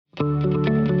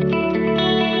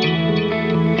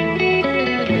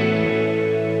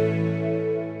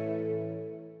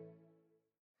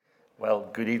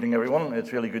everyone.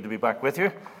 It's really good to be back with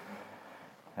you.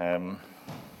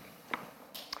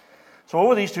 So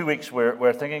over these 2 weeks,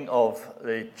 we're thinking of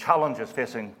the challenges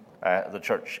facing the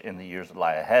church in the years that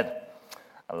lie ahead.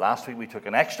 Last week we took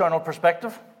an external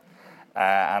perspective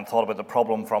and thought about the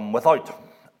problem from without.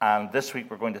 And this week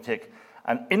we're going to take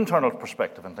an internal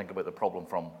perspective and think about the problem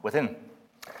from within.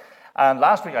 And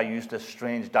last week I used this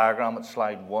strange diagram at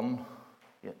slide 1.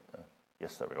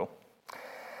 Yes, there we go.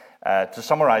 To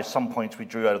summarize some points we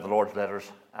drew out of the Lord's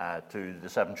letters to the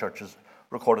 7 churches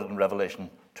recorded in Revelation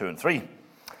 2 and 3.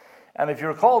 And if you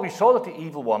recall, we saw that the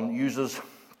evil one uses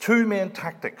 2 main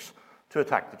tactics to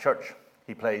attack the church.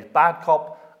 He plays bad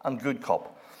cop and good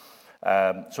cop.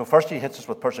 So first he hits us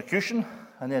with persecution,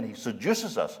 and then he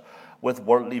seduces us with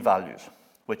worldly values,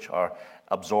 which are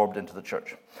absorbed into the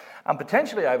church. And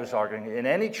potentially, I was arguing, in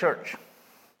any church,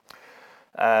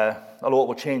 although it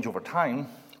will change over time,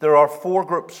 there are 4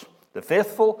 groups: the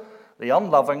faithful, the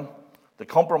unloving, the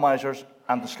compromisers,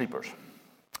 and the sleepers.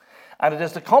 And it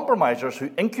is the compromisers who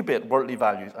incubate worldly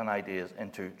values and ideas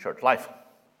into church life.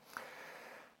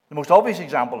 The most obvious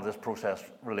example of this process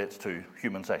relates to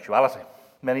human sexuality.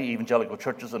 Many evangelical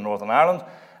churches in Northern Ireland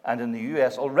and in the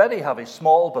US already have a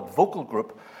small but vocal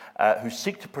group who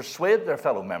seek to persuade their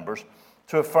fellow members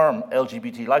to affirm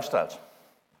LGBT lifestyles.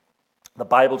 The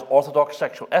Bible's orthodox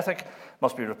sexual ethic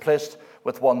must be replaced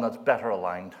with one that's better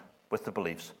aligned with the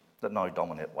beliefs that now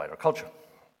dominate wider culture.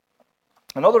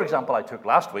 Another example I took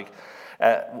last week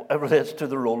relates to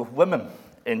the role of women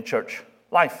in church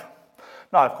life.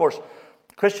 Now, of course,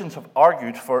 Christians have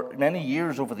argued for many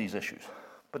years over these issues,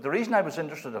 but the reason I was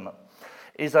interested in it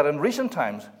is that in recent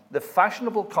times, the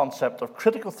fashionable concept of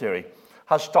critical theory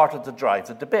has started to drive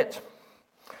the debate.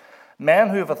 Men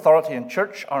who have authority in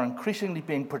church are increasingly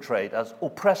being portrayed as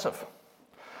oppressive.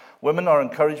 Women are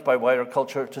encouraged by wider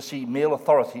culture to see male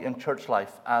authority in church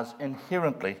life as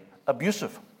inherently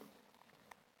abusive.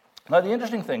 Now, the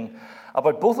interesting thing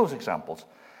about both those examples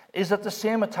is that the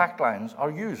same attack lines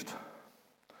are used.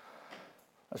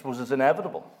 I suppose it's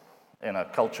inevitable in a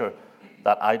culture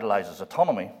that idolizes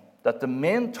autonomy that the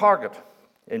main target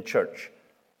in church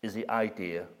is the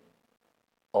idea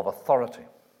of authority.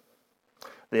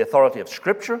 The authority of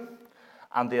Scripture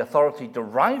and the authority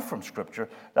derived from Scripture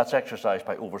that's exercised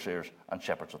by overseers and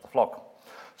shepherds of the flock.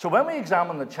 So when we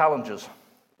examine the challenges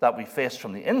that we face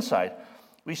from the inside,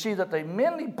 we see that they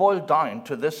mainly boil down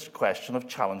to this question of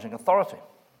challenging authority.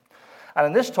 And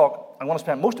in this talk, I'm going to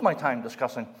spend most of my time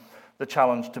discussing the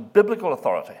challenge to biblical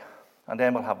authority, and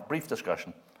then we'll have a brief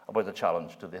discussion about the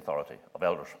challenge to the authority of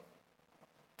elders.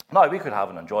 Now, we could have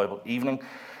an enjoyable evening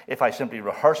if I simply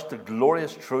rehearsed the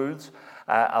glorious truths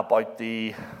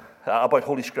about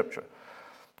Holy Scripture.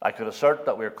 I could assert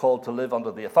that we are called to live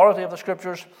under the authority of the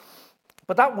Scriptures,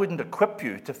 but that wouldn't equip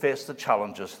you to face the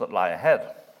challenges that lie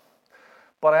ahead.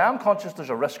 But I am conscious there's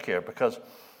a risk here, because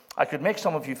I could make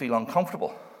some of you feel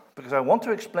uncomfortable, because I want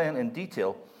to explain in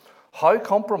detail how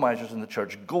compromisers in the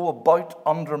church go about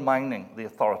undermining the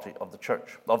authority of the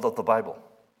church, of the Bible.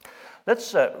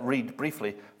 Let's read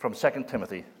briefly from 2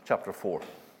 Timothy chapter 4.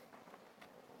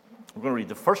 We're going to read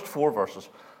the first 4 verses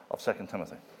of 2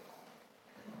 Timothy.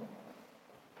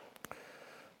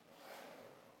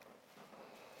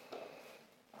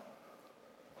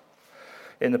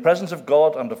 In the presence of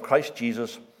God and of Christ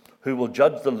Jesus, who will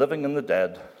judge the living and the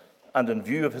dead, and in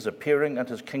view of his appearing and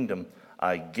his kingdom,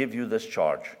 I give you this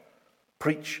charge.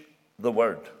 Preach the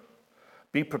word.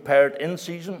 Be prepared in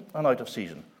season and out of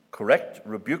season. Correct,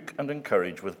 rebuke, and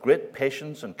encourage with great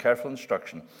patience and careful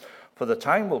instruction. For the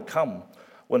time will come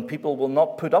when people will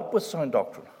not put up with sound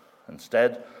doctrine.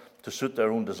 Instead, to suit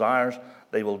their own desires,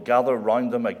 they will gather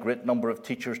round them a great number of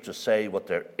teachers to say what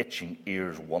their itching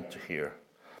ears want to hear.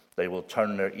 They will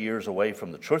turn their ears away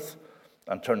from the truth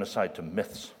and turn aside to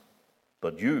myths.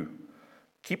 But you,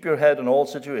 keep your head in all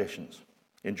situations.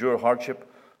 Endure hardship.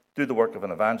 Do the work of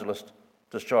an evangelist.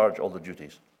 Discharge all the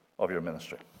duties of your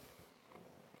ministry.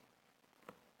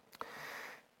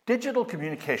 Digital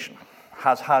communication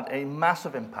has had a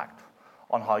massive impact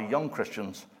on how young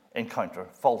Christians encounter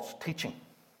false teaching.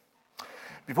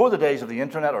 Before the days of the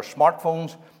internet or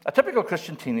smartphones, a typical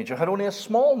Christian teenager had only a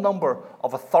small number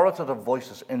of authoritative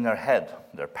voices in their head: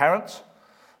 their parents,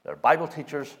 their Bible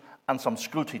teachers, and some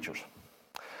school teachers.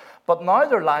 But now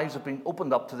their lives have been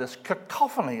opened up to this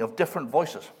cacophony of different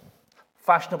voices.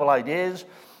 Fashionable ideas,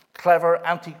 clever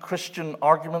anti-Christian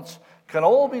arguments can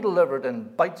all be delivered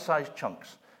in bite-sized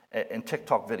chunks in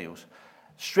TikTok videos,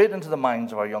 straight into the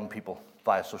minds of our young people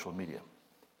via social media.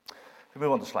 We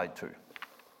move on to slide 2.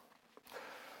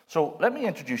 So let me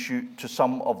introduce you to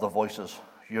some of the voices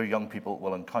your young people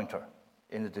will encounter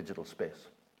in the digital space.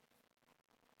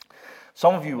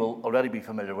 Some of you will already be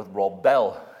familiar with Rob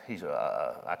Bell. He's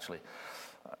actually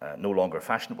no longer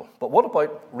fashionable. But what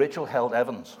about Rachel Held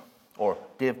Evans or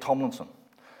Dave Tomlinson?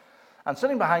 And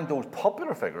sitting behind those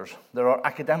popular figures, there are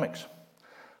academics.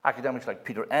 Academics like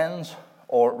Peter Enns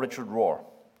or Richard Rohr.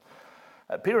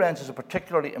 Peter Enns is a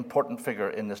particularly important figure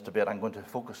in this debate. I'm going to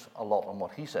focus a lot on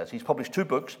what he says. He's published 2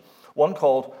 books, one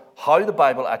called How the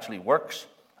Bible Actually Works,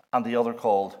 and the other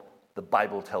called The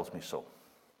Bible Tells Me So.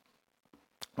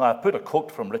 Now, I've put a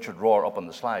quote from Richard Rohr up on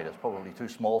the slide. It's probably too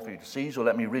small for you to see, so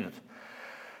let me read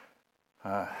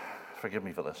it. Forgive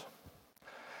me for this.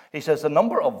 He says, the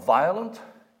number of violent,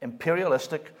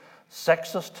 imperialistic,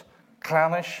 sexist,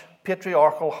 clannish,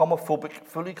 patriarchal, homophobic,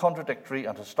 fully contradictory,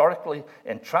 and historically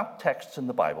entrapped texts in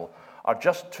the Bible are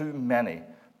just too many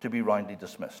to be roundly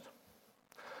dismissed.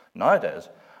 Nowadays,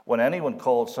 when anyone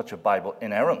calls such a Bible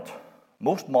inerrant,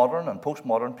 most modern and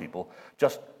postmodern people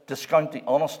just discount the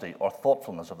honesty or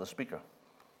thoughtfulness of the speaker.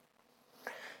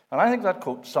 And I think that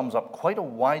quote sums up quite a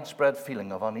widespread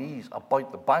feeling of unease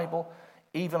about the Bible,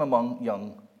 even among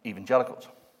young evangelicals.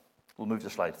 We'll move to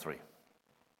slide 3.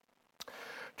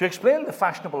 To explain the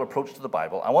fashionable approach to the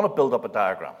Bible, I want to build up a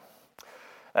diagram.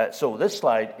 So this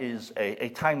slide is a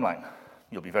timeline.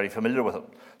 You'll be very familiar with it.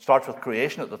 It starts with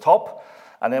creation at the top,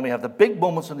 and then we have the big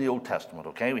moments in the Old Testament,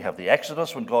 okay? We have the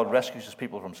Exodus, when God rescues his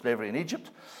people from slavery in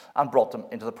Egypt and brought them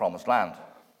into the Promised Land.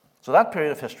 So that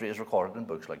period of history is recorded in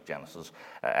books like Genesis,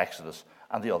 Exodus,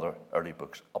 and the other early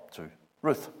books up to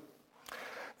Ruth.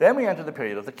 Then we enter the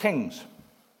period of the kings,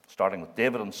 starting with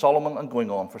David and Solomon and going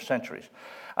on for centuries.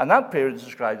 And that period is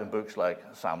described in books like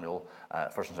Samuel,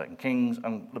 1st and 2nd Kings,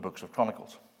 and the books of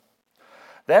Chronicles.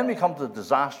 Then we come to the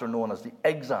disaster known as the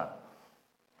exile.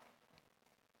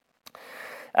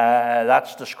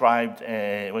 That's described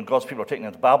when God's people are taken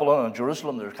into Babylon, and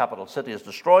Jerusalem, their capital city, is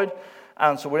destroyed.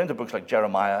 And so we're into books like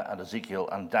Jeremiah and Ezekiel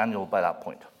and Daniel by that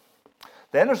point.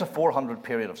 Then there's a 400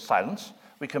 period of silence.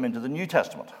 We come into the New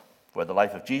Testament, where the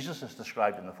life of Jesus is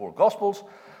described in the 4 Gospels,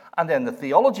 and then the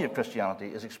theology of Christianity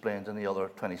is explained in the other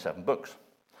 27 books.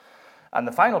 And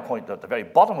the final point at the very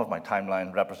bottom of my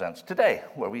timeline represents today,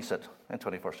 where we sit in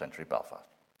 21st century Belfast.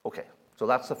 Okay, so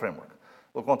that's the framework.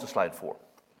 We'll go on to slide 4.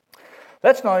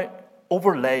 Let's now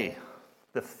overlay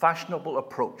the fashionable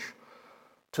approach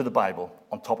to the Bible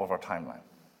on top of our timeline.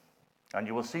 And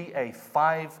you will see a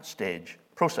 5-stage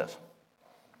process.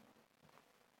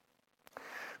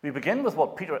 We begin with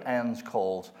what Peter Enns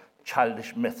calls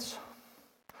childish myths.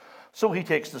 So he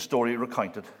takes the story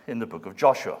recounted in the book of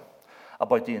Joshua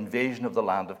about the invasion of the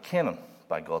land of Canaan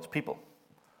by God's people.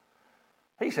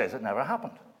 He says it never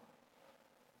happened.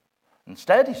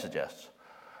 Instead, he suggests,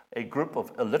 a group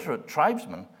of illiterate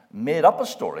tribesmen made up a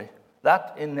story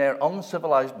that, in their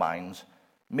uncivilized minds,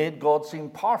 made God seem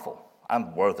powerful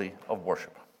and worthy of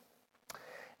worship.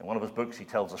 In one of his books, he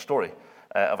tells a story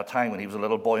of a time when he was a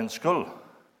little boy in school,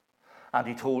 and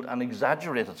he told an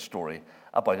exaggerated story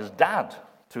about his dad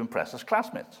to impress his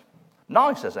classmates.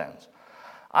 Now, says Enns,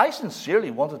 I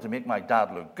sincerely wanted to make my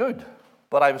dad look good,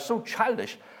 but I was so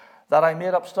childish that I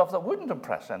made up stuff that wouldn't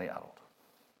impress any adult.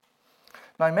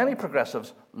 Now, many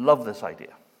progressives love this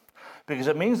idea because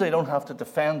it means they don't have to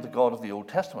defend the God of the Old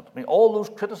Testament. I mean, all those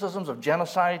criticisms of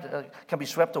genocide can be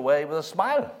swept away with a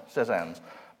smile, says Enns,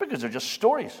 because they're just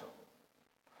stories.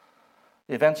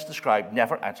 The events described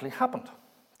never actually happened.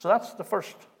 So that's the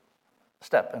first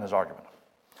step in his argument.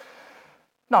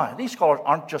 Now, these scholars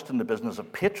aren't just in the business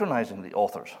of patronizing the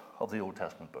authors of the Old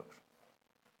Testament books.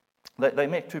 They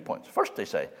make 2 points. First, they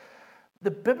say,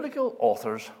 the biblical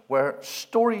authors were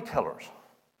storytellers,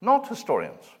 not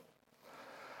historians.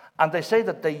 And they say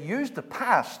that they used the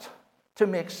past to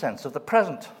make sense of the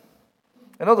present.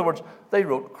 In other words, they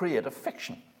wrote creative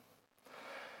fiction.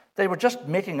 They were just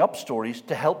making up stories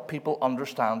to help people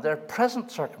understand their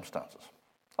present circumstances.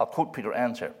 I'll quote Peter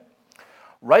Enns here.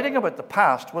 Writing about the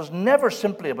past was never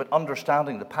simply about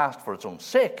understanding the past for its own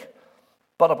sake,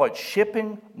 but about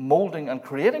shaping, molding, and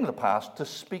creating the past to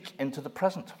speak into the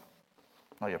present.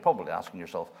 Now, you're probably asking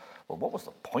yourself, well, what was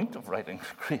the point of writing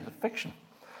creative fiction?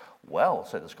 Well,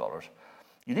 say the scholars,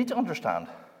 you need to understand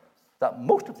that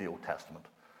most of the Old Testament,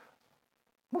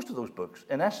 most of those books,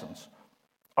 in essence,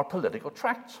 are political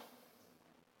tracts.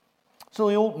 So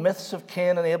the old myths of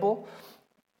Cain and Abel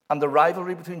and the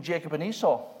rivalry between Jacob and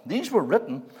Esau, these were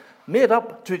written, made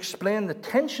up to explain the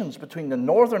tensions between the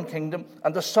northern kingdom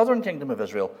and the southern kingdom of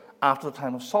Israel after the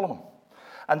time of Solomon.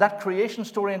 And that creation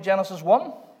story in Genesis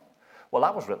 1, well,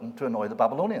 that was written to annoy the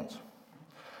Babylonians.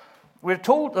 We're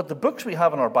told that the books we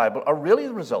have in our Bible are really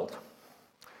the result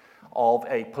of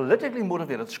a politically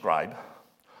motivated scribe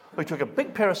who took a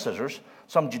big pair of scissors,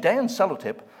 some Judean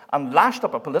sellotape, and lashed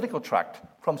up a political tract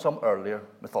from some earlier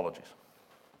mythologies.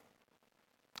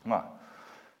 Now,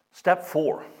 step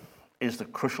 4 is the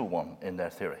crucial one in their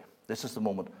theory. This is the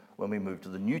moment when we move to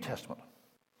the New Testament.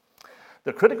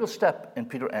 The critical step in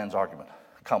Peter N's argument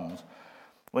comes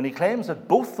when he claims that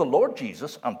both the Lord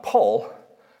Jesus and Paul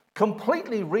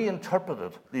completely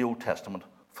reinterpreted the Old Testament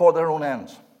for their own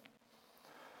ends.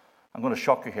 I'm going to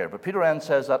shock you here, but Peter N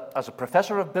says that as a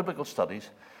professor of biblical studies,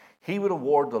 he would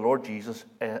award the Lord Jesus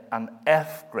an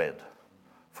F grade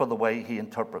for the way he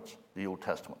interprets the Old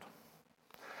Testament.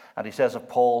 And he says of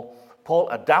Paul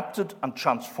adapted and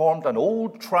transformed an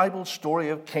old tribal story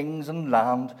of kings and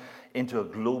land into a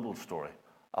global story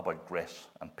about grace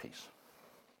and peace.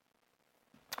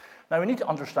 Now, we need to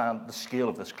understand the scale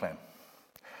of this claim.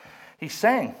 He's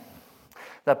saying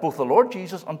that both the Lord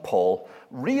Jesus and Paul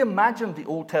reimagined the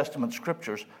Old Testament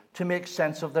scriptures to make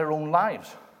sense of their own lives.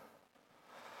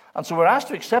 And so we're asked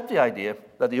to accept the idea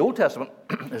that the Old Testament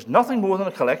is nothing more than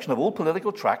a collection of old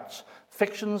political tracts,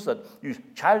 fictions that use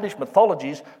childish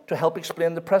mythologies to help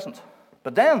explain the present.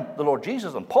 But then the Lord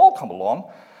Jesus and Paul come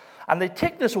along, and they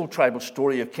take this old tribal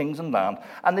story of kings and land,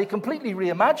 and they completely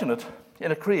reimagine it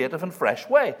in a creative and fresh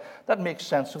way that makes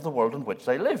sense of the world in which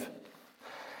they live.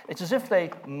 It's as if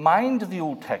they mined the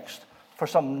old text for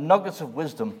some nuggets of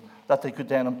wisdom that they could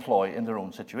then employ in their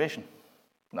own situation.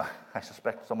 Now, I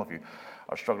suspect some of you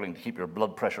are struggling to keep your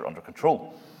blood pressure under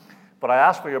control. But I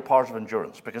ask for your powers of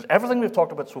endurance, because everything we've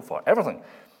talked about so far, everything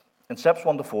in steps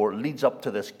 1 to 4 leads up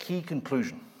to this key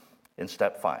conclusion in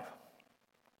step 5.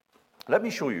 Let me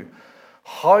show you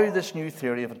how this new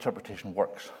theory of interpretation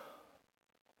works.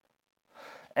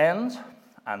 Enns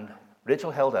and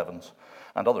Rachel Held Evans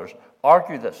and others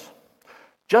argue this.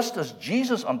 Just as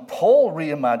Jesus and Paul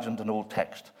reimagined an old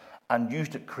text and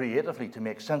used it creatively to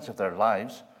make sense of their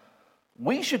lives,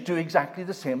 we should do exactly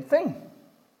the same thing.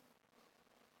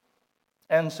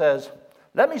 Enns says,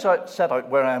 let me set out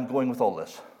where I am going with all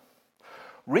this.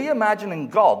 Reimagining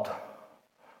God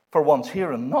for one's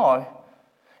here and now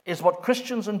is what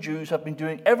Christians and Jews have been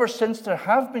doing ever since there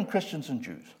have been Christians and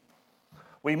Jews.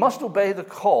 We must obey the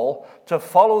call to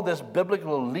follow this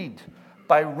biblical lead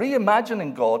by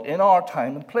reimagining God in our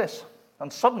time and place.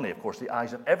 And suddenly, of course, the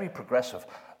eyes of every progressive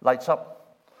lights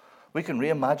up. We can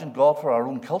reimagine God for our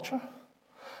own culture.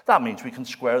 That means we can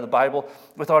square the Bible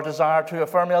with our desire to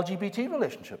affirm LGBT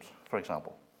relationships, for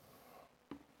example.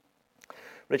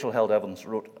 Rachel Held Evans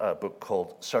wrote a book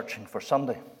called Searching for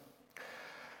Sunday.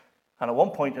 And at one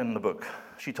point in the book,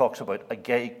 she talks about a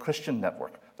gay Christian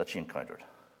network that she encountered.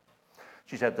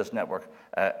 She said this network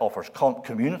offers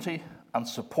community and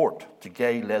support to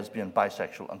gay, lesbian,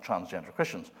 bisexual, and transgender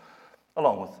Christians,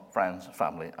 along with friends,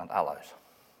 family, and allies.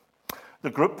 The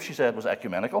group, she said, was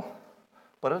ecumenical,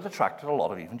 but it attracted a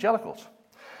lot of evangelicals,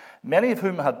 many of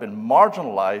whom had been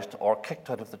marginalized or kicked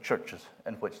out of the churches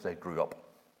in which they grew up.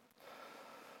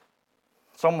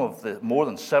 Some of the more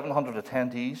than 700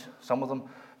 attendees, some of them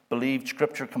believed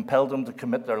Scripture compelled them to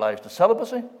commit their lives to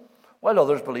celibacy, while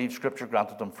others believed Scripture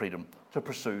granted them freedom to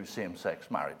pursue same-sex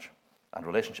marriage and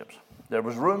relationships. There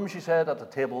was room, she said, at the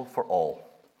table for all.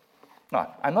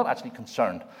 Now, I'm not actually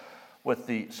concerned with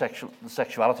the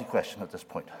sexuality question at this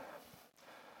point.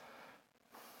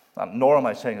 Nor am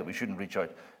I saying that we shouldn't reach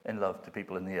out in love to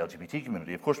people in the LGBT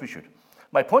community. Of course we should.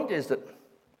 My point is that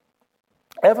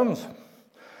Evans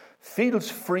feels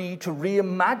free to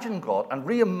reimagine God and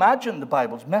reimagine the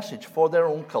Bible's message for their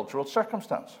own cultural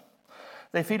circumstance.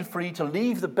 They feel free to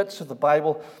leave the bits of the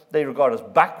Bible they regard as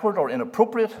backward or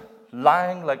inappropriate,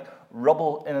 lying like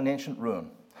rubble in an ancient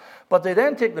ruin. But they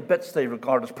then take the bits they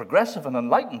regard as progressive and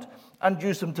enlightened and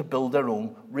use them to build their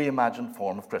own reimagined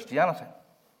form of Christianity.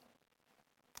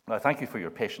 Now, thank you for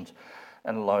your patience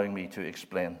in allowing me to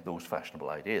explain those fashionable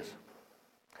ideas.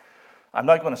 I'm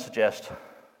now going to suggest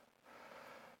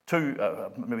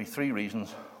maybe three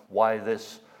reasons why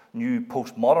this new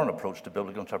postmodern approach to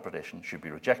biblical interpretation should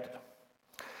be rejected.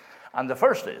 And the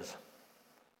first is,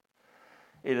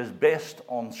 it is based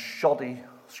on shoddy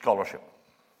scholarship.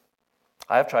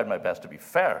 I have tried my best to be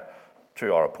fair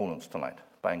to our opponents tonight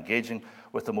by engaging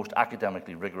with the most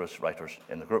academically rigorous writers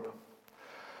in the group.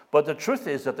 But the truth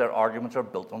is that their arguments are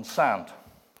built on sand.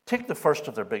 Take the first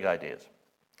of their big ideas.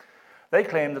 They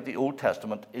claim that the Old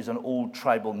Testament is an old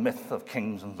tribal myth of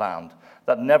kings and land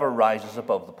that never rises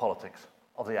above the politics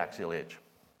of the axial age.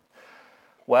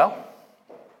 Well,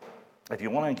 if you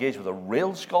want to engage with a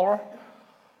real scholar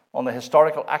on the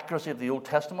historical accuracy of the Old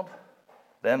Testament,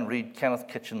 then read Kenneth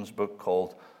Kitchen's book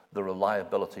called The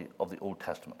Reliability of the Old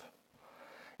Testament.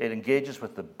 It engages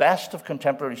with the best of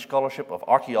contemporary scholarship of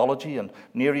archaeology and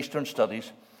Near Eastern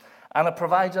studies And it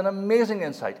provides an amazing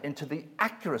insight into the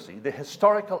accuracy, the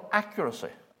historical accuracy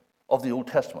of the Old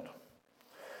Testament.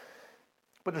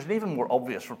 But there's an even more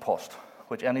obvious riposte,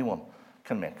 which anyone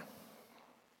can make.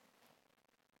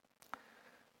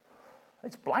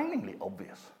 It's blindingly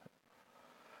obvious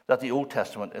that the Old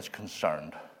Testament is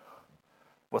concerned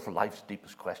with life's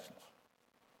deepest questions.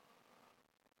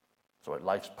 It's about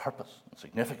life's purpose and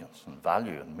significance and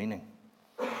value and meaning.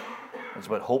 It's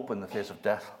about hope in the face of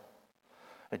death.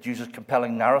 It uses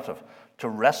compelling narrative to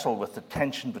wrestle with the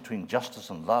tension between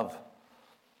justice and love.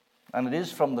 And it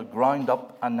is from the ground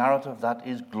up a narrative that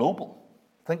is global.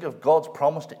 Think of God's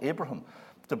promise to Abraham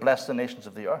to bless the nations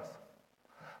of the earth.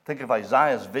 Think of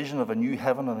Isaiah's vision of a new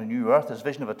heaven and a new earth, his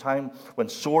vision of a time when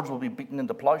swords will be beaten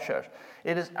into plowshares.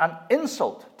 It is an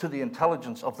insult to the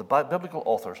intelligence of the biblical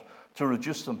authors to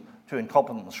reduce them to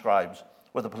incompetent scribes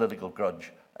with a political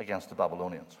grudge against the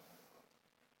Babylonians.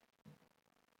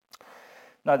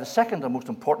 Now, the second and most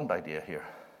important idea here,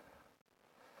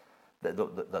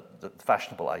 the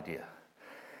fashionable idea,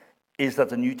 is that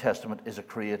the New Testament is a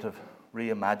creative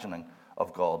reimagining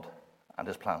of God and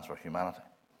his plans for humanity.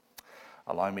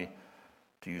 Allow me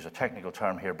to use a technical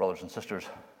term here, brothers and sisters.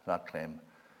 That claim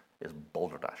is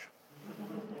balderdash.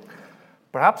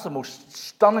 Perhaps the most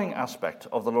stunning aspect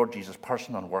of the Lord Jesus'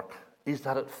 person and work is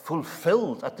that it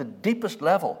fulfills at the deepest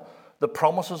level the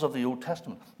promises of the Old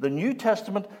Testament. The New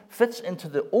Testament fits into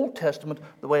the Old Testament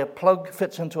the way a plug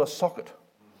fits into a socket.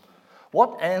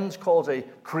 What Enns calls a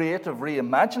creative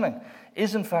reimagining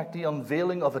is in fact the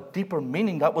unveiling of a deeper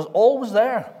meaning that was always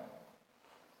there.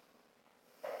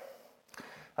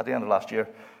 At the end of last year,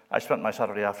 I spent my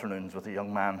Saturday afternoons with a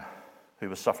young man who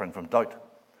was suffering from doubt.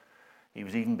 He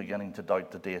was even beginning to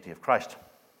doubt the deity of Christ.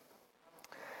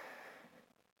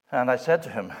 And I said to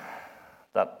him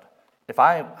that if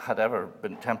I had ever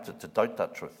been tempted to doubt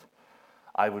that truth,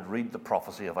 I would read the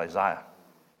prophecy of Isaiah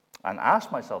and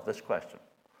ask myself this question: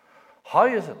 how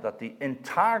is it that the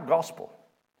entire gospel,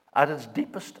 at its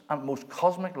deepest and most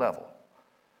cosmic level,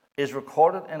 is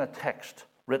recorded in a text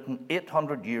written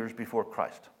 800 years before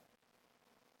Christ?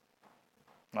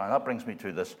 Now, that brings me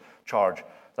to this charge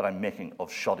that I'm making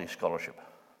of shoddy scholarship.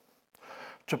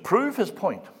 To prove his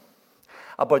point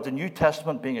about the New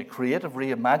Testament being a creative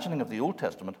reimagining of the Old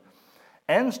Testament,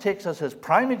 Enns takes as his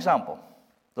prime example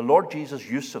the Lord Jesus'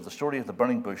 use of the story of the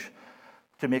burning bush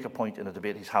to make a point in a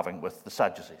debate he's having with the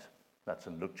Sadducees. That's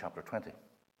in Luke chapter 20.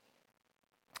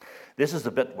 This is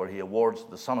the bit where he awards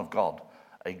the Son of God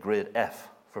a grade F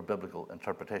for biblical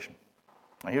interpretation.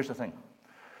 Now, here's the thing.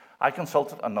 I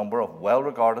consulted a number of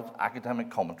well-regarded academic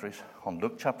commentaries on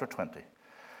Luke chapter 20,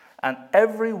 and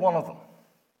every one of them,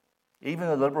 even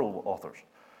the liberal authors,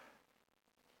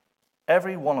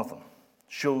 every one of them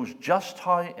shows just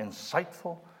how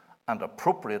insightful and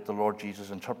appropriate the Lord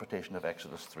Jesus' interpretation of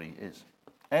Exodus 3 is.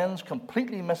 Enns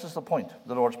completely misses the point,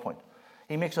 the Lord's point.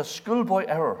 He makes a schoolboy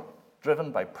error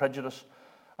driven by prejudice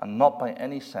and not by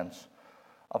any sense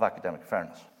of academic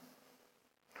fairness.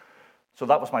 So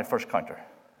that was my first counter.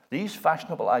 These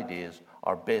fashionable ideas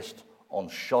are based on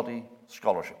shoddy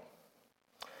scholarship.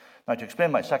 Now, to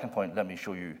explain my second point, let me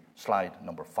show you slide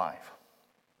number 5.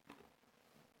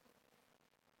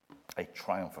 A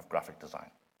triumph of graphic design.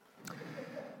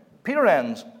 Peter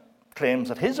Enns claims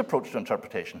that his approach to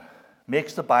interpretation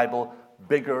makes the Bible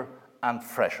bigger and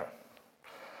fresher.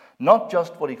 Not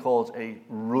just what he calls a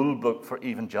rule book for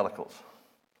evangelicals,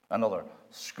 another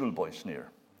schoolboy sneer.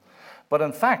 But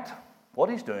in fact, what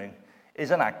he's doing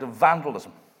is an act of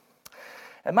vandalism.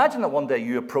 Imagine that one day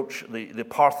you approach the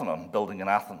Parthenon building in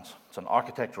Athens. It's an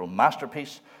architectural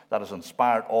masterpiece that has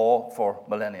inspired awe for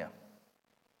millennia.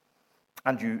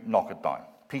 And you knock it down,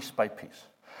 piece by piece.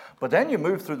 But then you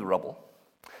move through the rubble,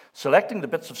 selecting the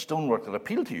bits of stonework that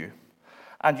appeal to you,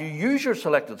 and you use your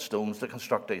selected stones to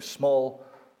construct a small,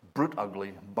 brute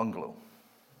ugly bungalow.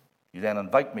 You then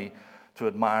invite me to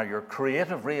admire your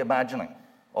creative reimagining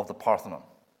of the Parthenon.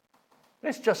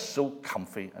 It's just so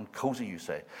comfy and cozy, you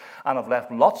say, and I've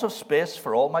left lots of space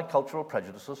for all my cultural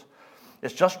prejudices.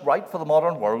 It's just right for the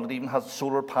modern world. It even has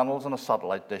solar panels and a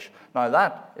satellite dish. Now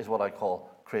that is what I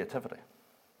call creativity.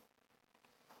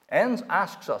 Enns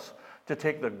asks us to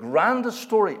take the grandest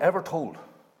story ever told,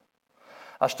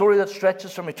 a story that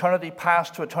stretches from eternity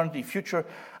past to eternity future,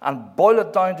 and boil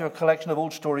it down to a collection of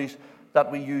old stories that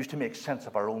we use to make sense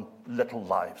of our own little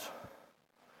lives.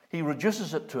 He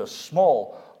reduces it to a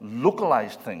small,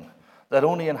 localized thing that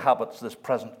only inhabits this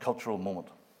present cultural moment.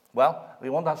 Well, if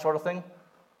you want that sort of thing,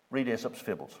 read Aesop's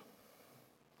Fables.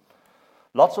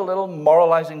 Lots of little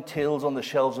moralizing tales on the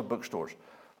shelves of bookstores.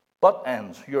 But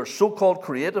Enns, your so-called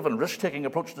creative and risk-taking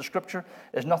approach to Scripture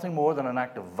is nothing more than an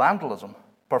act of vandalism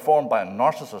performed by a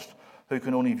narcissist who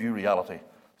can only view reality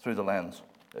through the lens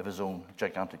of his own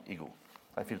gigantic ego.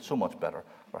 I feel so much better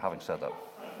for having said that.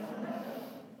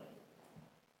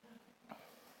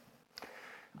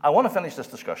 I want to finish this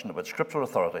discussion about scriptural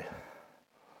authority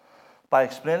by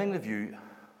explaining the view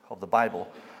of the Bible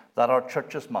that our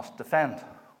churches must defend.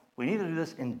 We need to do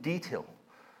this in detail.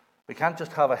 We can't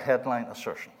just have a headline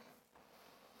assertion.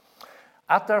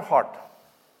 At their heart,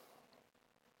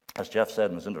 as Jeff said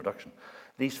in his introduction,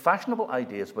 these fashionable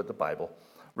ideas about the Bible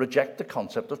reject the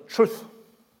concept of truth.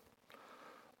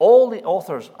 All the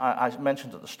authors I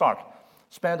mentioned at the start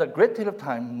spend a great deal of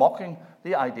time mocking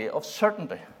the idea of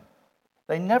certainty.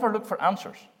 They never look for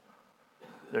answers.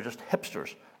 They're just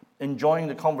hipsters, enjoying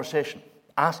the conversation,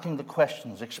 asking the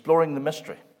questions, exploring the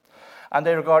mystery. And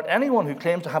they regard anyone who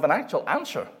claims to have an actual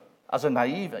answer as a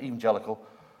naive evangelical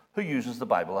who uses the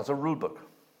Bible as a rulebook.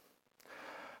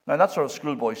 Now, that sort of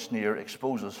schoolboy sneer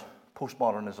exposes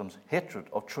postmodernism's hatred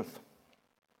of truth.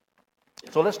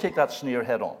 So let's take that sneer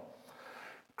head on.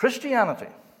 Christianity,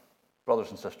 brothers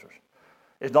and sisters,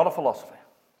 is not a philosophy.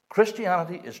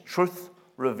 Christianity is truth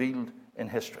revealed in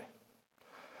history.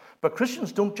 But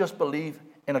Christians don't just believe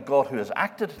in a God who has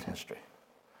acted in history.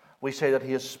 We say that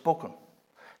he has spoken.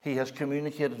 He has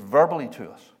communicated verbally to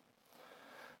us.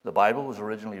 The Bible was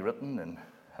originally written in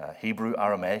Hebrew,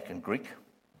 Aramaic, and Greek.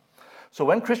 So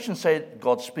when Christians say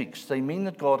God speaks, they mean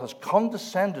that God has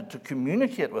condescended to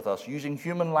communicate with us using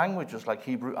human languages like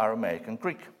Hebrew, Aramaic, and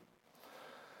Greek.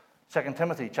 2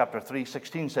 Timothy chapter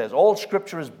 3:16 says, all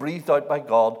Scripture is breathed out by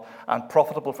God and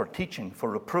profitable for teaching, for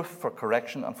reproof, for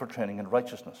correction, and for training in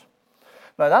righteousness.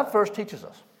 Now that verse teaches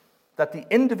us that the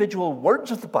individual words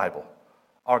of the Bible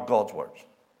are God's words.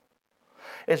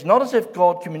 It's not as if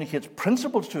God communicates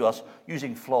principles to us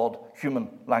using flawed human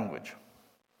language.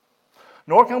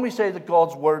 Nor can we say that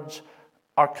God's words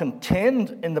are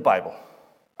contained in the Bible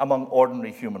among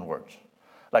ordinary human words,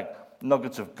 like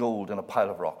nuggets of gold in a pile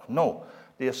of rock. No,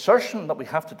 the assertion that we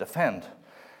have to defend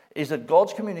is that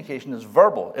God's communication is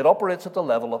verbal. It operates at the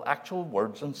level of actual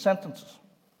words and sentences.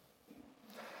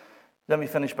 Let me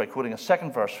finish by quoting a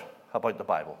second verse about the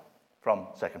Bible from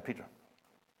 2 Peter.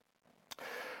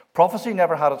 Prophecy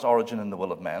never had its origin in the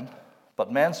will of men,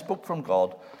 but men spoke from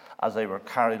God as they were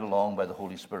carried along by the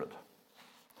Holy Spirit.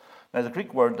 Now, the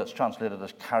Greek word that's translated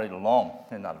as carried along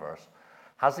in that verse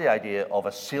has the idea of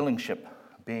a sailing ship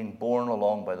being borne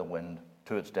along by the wind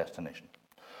to its destination.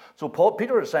 So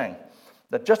Peter is saying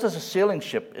that just as a sailing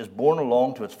ship is borne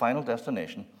along to its final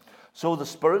destination, so the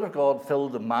Spirit of God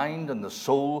filled the mind and the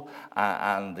soul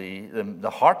and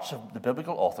the hearts of the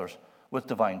biblical authors with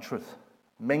divine truth,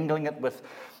 mingling it with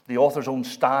the author's own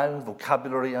style,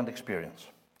 vocabulary, and experience,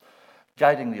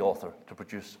 guiding the author to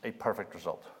produce a perfect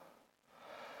result.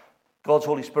 God's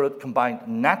Holy Spirit combined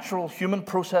natural human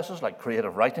processes like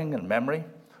creative writing and memory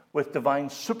with divine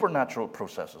supernatural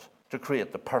processes to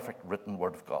create the perfect written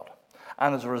Word of God.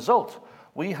 And as a result,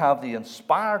 we have the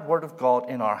inspired Word of God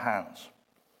in our hands.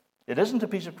 It isn't a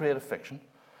piece of creative fiction.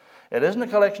 It isn't a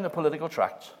collection of political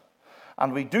tracts.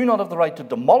 And we do not have the right to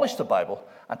demolish the Bible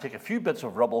and take a few bits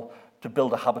of rubble to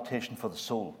build a habitation for the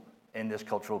soul in this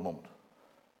cultural moment.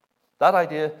 That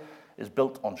idea is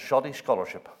built on shoddy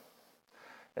scholarship.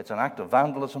 It's an act of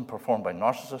vandalism performed by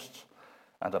narcissists,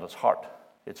 and at its heart,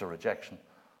 it's a rejection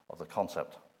of the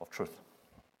concept of truth.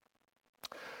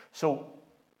 So,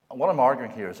 what I'm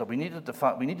arguing here is that we need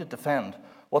to defend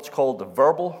what's called the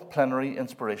verbal plenary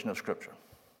inspiration of Scripture.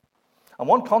 And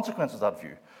one consequence of that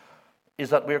view is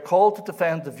that we are called to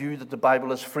defend the view that the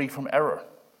Bible is free from error.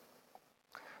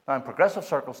 Now, in progressive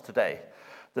circles today,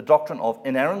 the doctrine of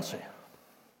inerrancy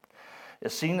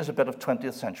is seen as a bit of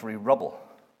 20th century rubble,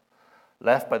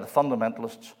 left by the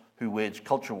fundamentalists who waged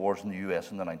culture wars in the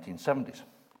US in the 1970s.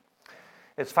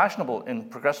 It's fashionable in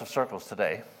progressive circles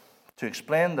today to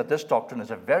explain that this doctrine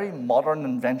is a very modern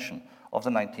invention of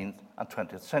the 19th and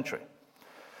 20th century.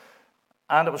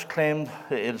 And it is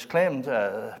claimed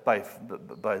by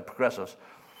progressives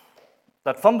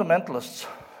that fundamentalists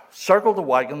circled the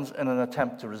wagons in an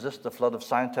attempt to resist the flood of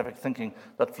scientific thinking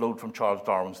that flowed from Charles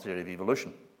Darwin's theory of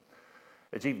evolution.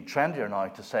 It's even trendier now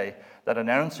to say that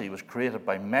inerrancy was created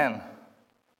by men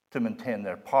to maintain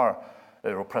their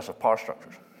oppressive power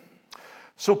structures.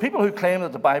 So people who claim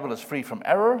that the Bible is free from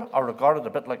error are regarded a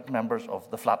bit like members of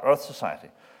the Flat Earth Society,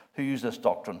 who use this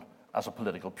doctrine as a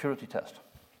political purity test.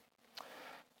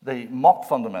 They mock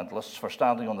fundamentalists for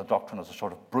standing on the doctrine as a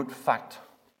sort of brute fact,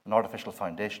 an artificial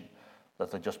foundation that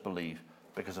they just believe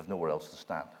because of nowhere else to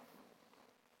stand.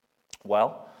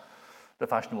 Well, the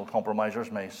fashionable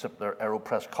compromisers may sip their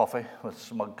AeroPress coffee with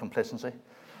smug complacency,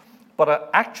 but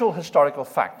actual historical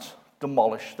facts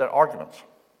demolish their arguments.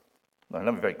 Now,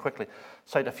 let me very quickly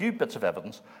cite a few bits of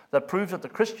evidence that proves that the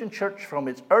Christian church from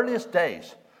its earliest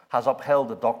days has upheld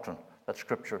the doctrine that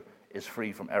Scripture is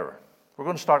free from error. We're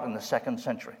going to start in the 2nd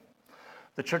century.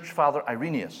 The church father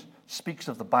Irenaeus speaks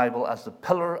of the Bible as the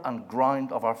pillar and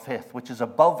ground of our faith, which is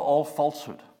above all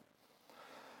falsehood.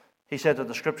 He said that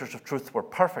the Scriptures of truth were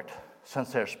perfect,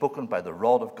 since they are spoken by the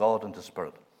rod of God and the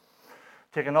Spirit.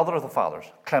 Take another of the fathers,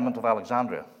 Clement of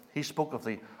Alexandria. He spoke of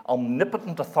the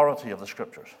omnipotent authority of the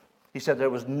Scriptures. He said there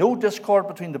was no discord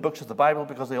between the books of the Bible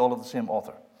because they all have the same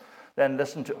author. Then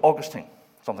listen to Augustine,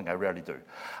 something I rarely do.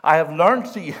 I have learned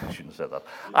to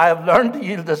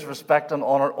yield this respect and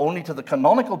honor only to the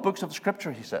canonical books of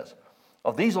Scripture, he says.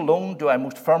 Of these alone do I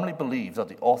most firmly believe that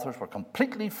the authors were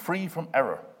completely free from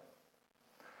error.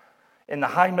 In the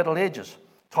High Middle Ages,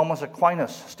 Thomas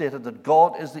Aquinas stated that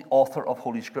God is the author of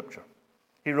Holy Scripture.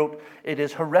 He wrote, "It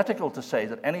is heretical to say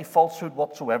that any falsehood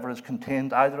whatsoever is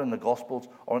contained either in the Gospels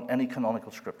or in any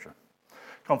canonical Scripture."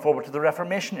 Come forward to the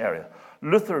Reformation era.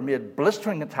 Luther made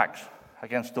blistering attacks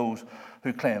against those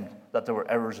who claimed that there were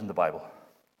errors in the Bible.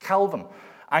 Calvin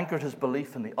anchored his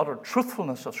belief in the utter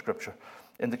truthfulness of Scripture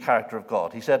in the character of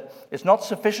God. He said, "It's not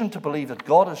sufficient to believe that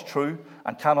God is true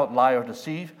and cannot lie or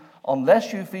deceive,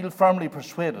 unless you feel firmly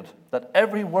persuaded that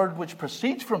every word which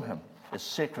proceeds from him is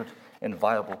sacred,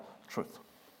 inviolable truth."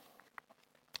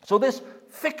 So this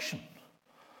fiction,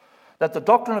 that the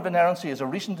doctrine of inerrancy is a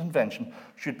recent invention,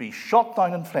 should be shot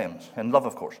down in flames, in love,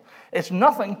 of course. It's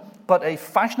nothing but a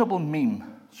fashionable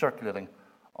meme circulating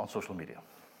on social media.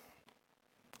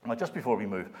 Now, just before we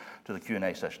move to the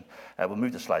Q&A session, we'll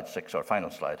move to slide 6, our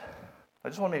final slide. I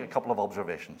just want to make a couple of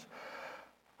observations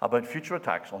about future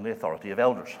attacks on the authority of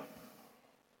elders.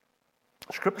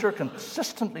 Scripture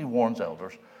consistently warns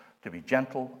elders to be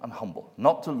gentle and humble,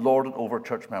 not to lord it over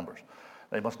church members.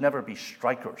 They must never be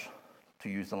strikers, to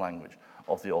use the language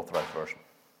of the Authorized Version.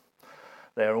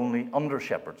 They are only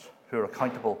under-shepherds who are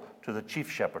accountable to the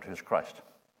chief shepherd, who is Christ.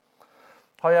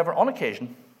 However, on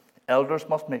occasion, elders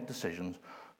must make decisions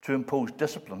to impose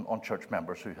discipline on church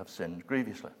members who have sinned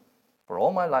grievously. For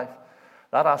all my life,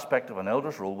 that aspect of an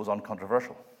elder's role was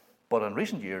uncontroversial, but in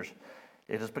recent years,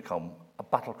 it has become a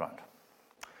battleground.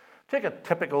 Take a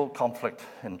typical conflict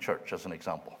in church as an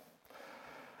example.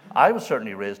 I was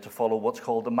certainly raised to follow what's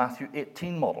called the Matthew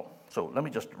 18 model. So let me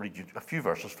just read you a few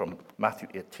verses from Matthew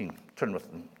 18. Turn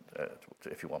with them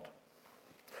if you want.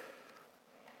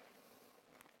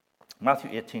 Matthew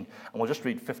 18, and we'll just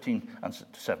read 15 and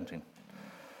 17.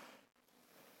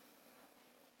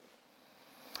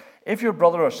 "If your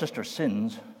brother or sister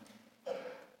sins,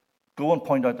 go and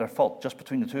point out their fault just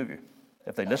between the two of you.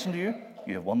 If they listen to you,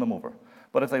 you have won them over.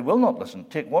 But if they will not listen,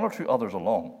 take one or two others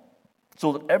along,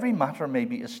 so that every matter may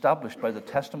be established by the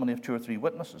testimony of 2 or 3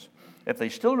 witnesses. If they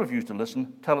still refuse to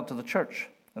listen, tell it to the church.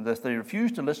 And if they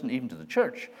refuse to listen even to the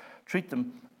church, treat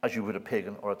them as you would a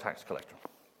pagan or a tax collector."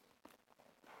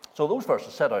 So those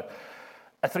verses set out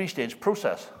a 3-stage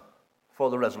process for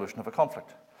the resolution of a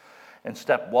conflict. In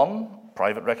step 1,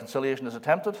 private reconciliation is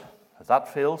attempted. If that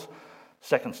fails,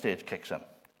 2nd stage kicks in.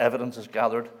 Evidence is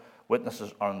gathered,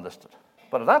 witnesses are enlisted.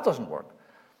 But if that doesn't work,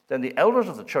 then the elders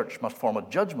of the church must form a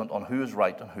judgment on who is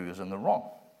right and who is in the wrong.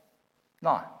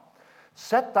 Now,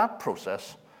 set that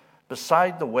process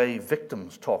beside the way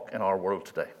victims talk in our world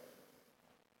today.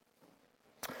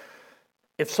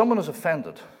 If someone is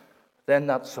offended, then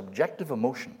that subjective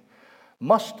emotion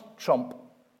must trump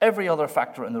every other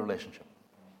factor in the relationship.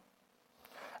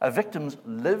 A victim's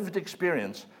lived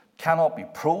experience cannot be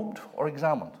probed or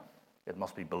examined. It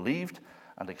must be believed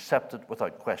and accepted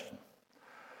without question.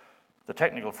 The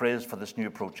technical phrase for this new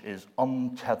approach is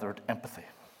untethered empathy.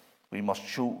 We must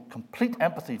show complete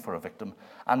empathy for a victim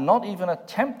and not even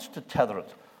attempt to tether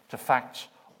it to facts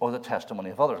or the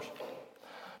testimony of others.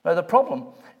 Now, the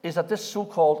problem is that this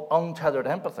so-called untethered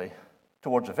empathy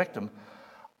towards a victim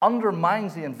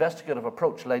undermines the investigative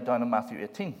approach laid down in Matthew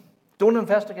 18. Don't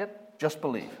investigate, just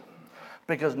believe.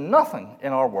 Because nothing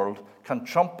in our world can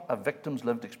trump a victim's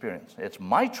lived experience. It's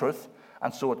my truth,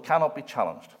 and so it cannot be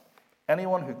challenged.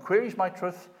 Anyone who queries my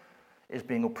truth is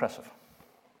being oppressive.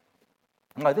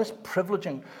 Now, this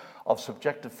privileging of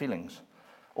subjective feelings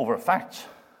over facts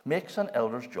makes an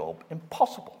elder's job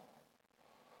impossible.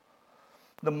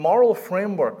 The moral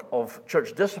framework of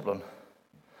church discipline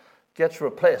gets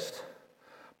replaced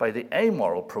by the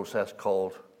amoral process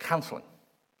called counseling.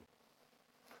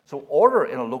 So order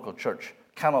in a local church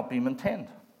cannot be maintained.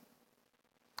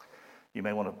 You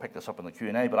may want to pick this up in the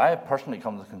Q&A, but I have personally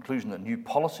come to the conclusion that new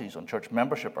policies on church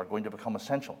membership are going to become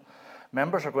essential.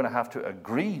 Members are going to have to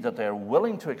agree that they are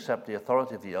willing to accept the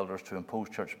authority of the elders to impose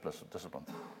church discipline,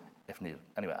 if needed.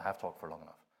 Anyway, I have talked for long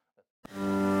enough.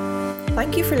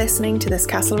 Thank you for listening to this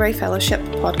Castlereagh Fellowship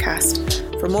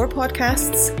podcast. For more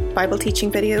podcasts, Bible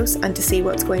teaching videos, and to see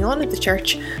what's going on at the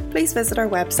church, please visit our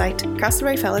website,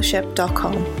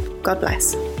 castlereaghfellowship.com. God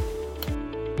bless.